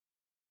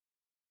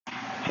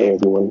Hey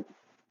everyone,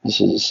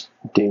 this is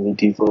Daily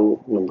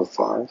Devo number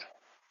 5.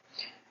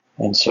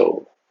 And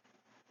so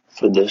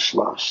for this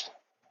last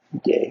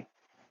day,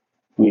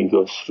 we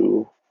go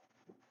through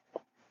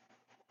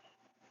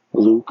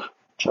Luke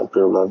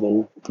chapter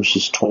 11,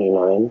 verses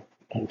 29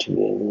 and to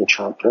the end of the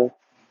chapter.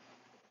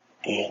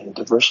 And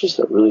the verses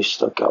that really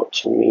stuck out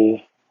to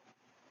me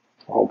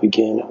all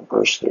begin at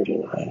verse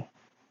 39.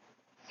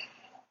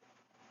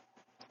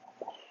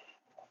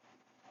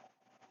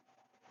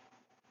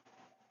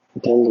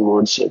 Then the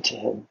Lord said to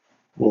him,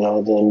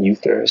 "Now then, you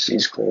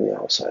Pharisees clean the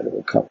outside of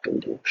the cup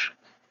and dish,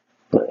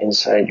 but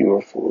inside you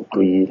are full of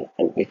greed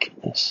and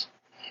wickedness.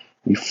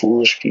 You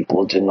foolish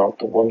people, did not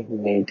the one who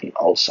made the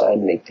outside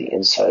make the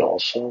inside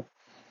also?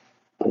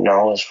 But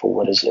now as for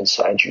what is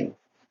inside you,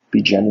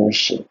 be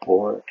generous to the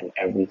poor, and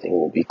everything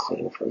will be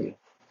clean for you.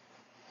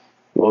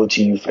 Woe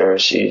to you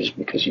Pharisees,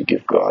 because you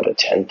give God a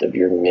tenth of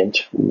your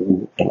mint,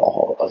 rue, and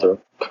all other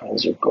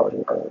kinds of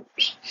garden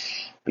herbs,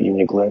 but you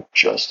neglect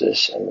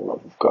justice and the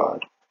love of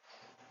God.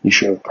 You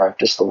should have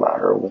practiced the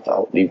latter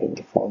without leaving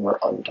the former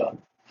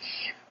undone.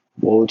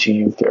 Woe to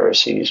you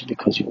Pharisees,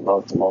 because you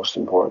love the most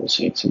important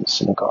seats in the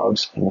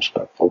synagogues and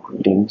respectful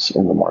greetings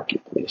in the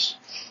marketplace.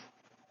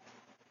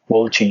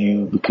 Woe to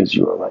you, because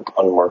you are like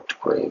unmarked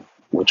grave,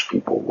 which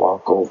people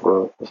walk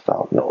over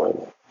without knowing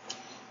it."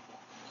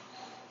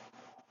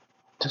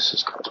 This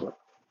is God's word.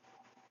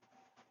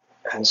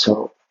 And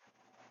so,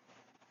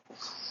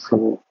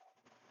 from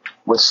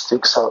what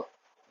sticks out,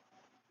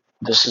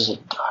 this is a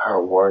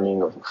dire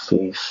warning of a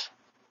faith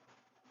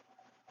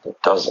that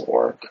doesn't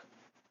work.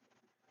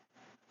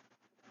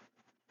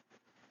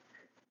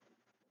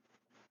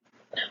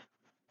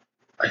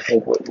 I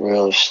think what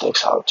really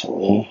sticks out to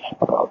me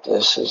about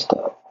this is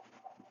that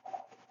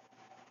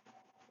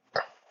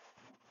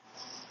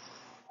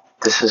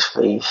this is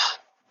faith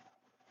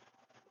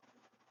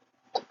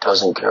that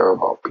doesn't care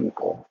about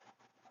people,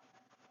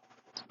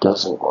 that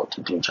doesn't want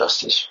to do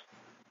justice.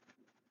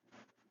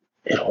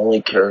 It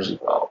only cares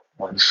about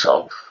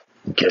oneself,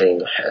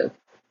 getting ahead.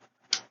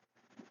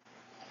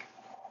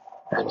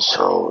 And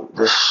so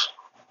this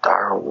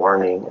dire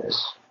warning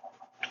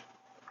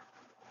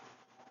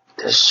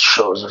this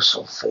shows us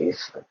a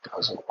faith that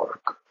doesn't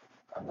work.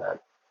 And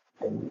that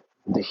in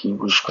the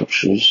Hebrew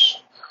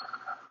scriptures,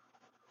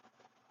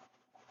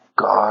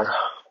 God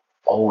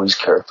always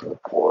cared for the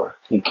poor.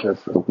 He cared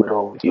for the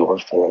widow, the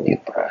orphan, and the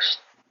oppressed.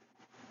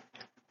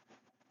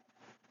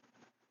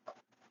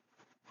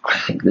 I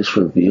think this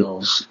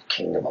reveals the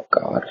kingdom of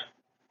God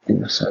in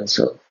the sense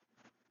of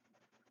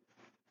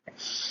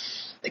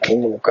the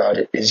kingdom of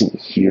God isn't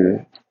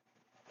here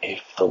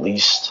if the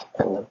least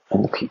and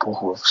the people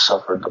who have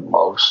suffered the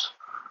most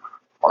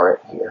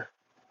aren't here.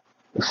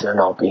 If they're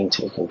not being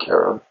taken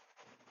care of.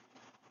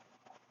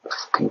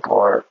 If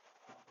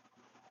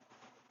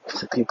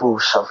the people who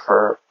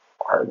suffer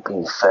aren't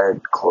being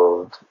fed,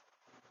 clothed,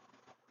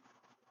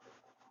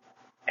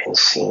 and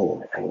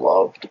seen and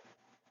loved,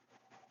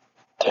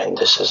 then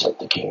this isn't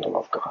the kingdom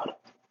of God.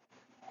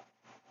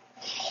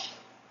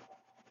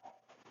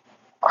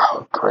 I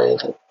would pray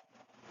that,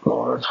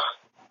 Lord,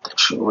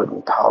 that you would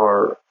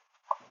empower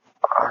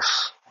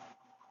us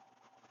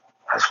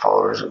as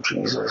followers of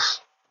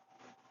Jesus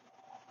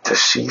to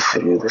see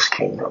through this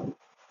kingdom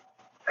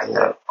and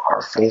that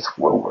our faith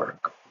will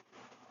work.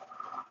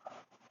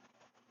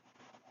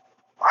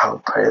 I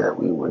would pray that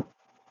we would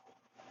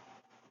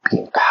be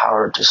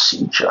empowered to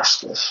see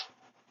justice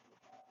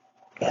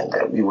and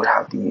that we would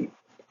have the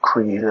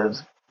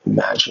creative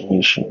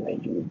imagination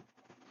that you would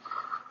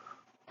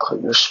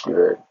put your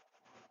spirit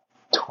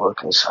to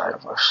work inside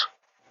of us.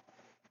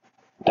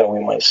 That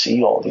we might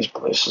see all these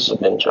places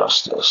of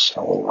injustice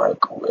and we might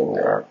go in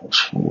there and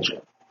change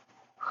it.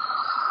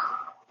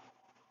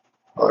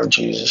 Lord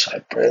Jesus, I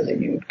pray that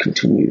you would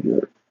continue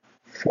to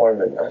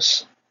form in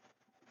us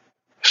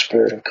a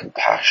spirit of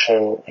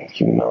compassion and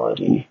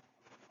humility,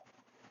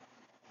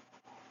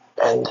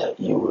 and that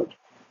you would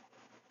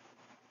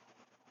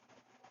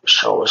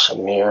show us a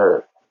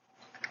mirror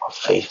of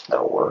faith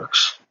that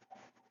works.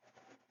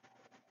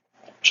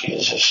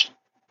 Jesus,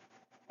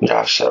 we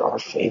ask that our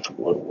faith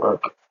would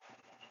work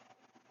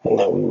and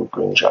that we would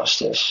bring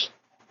justice.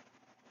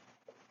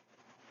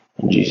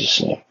 In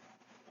Jesus' name.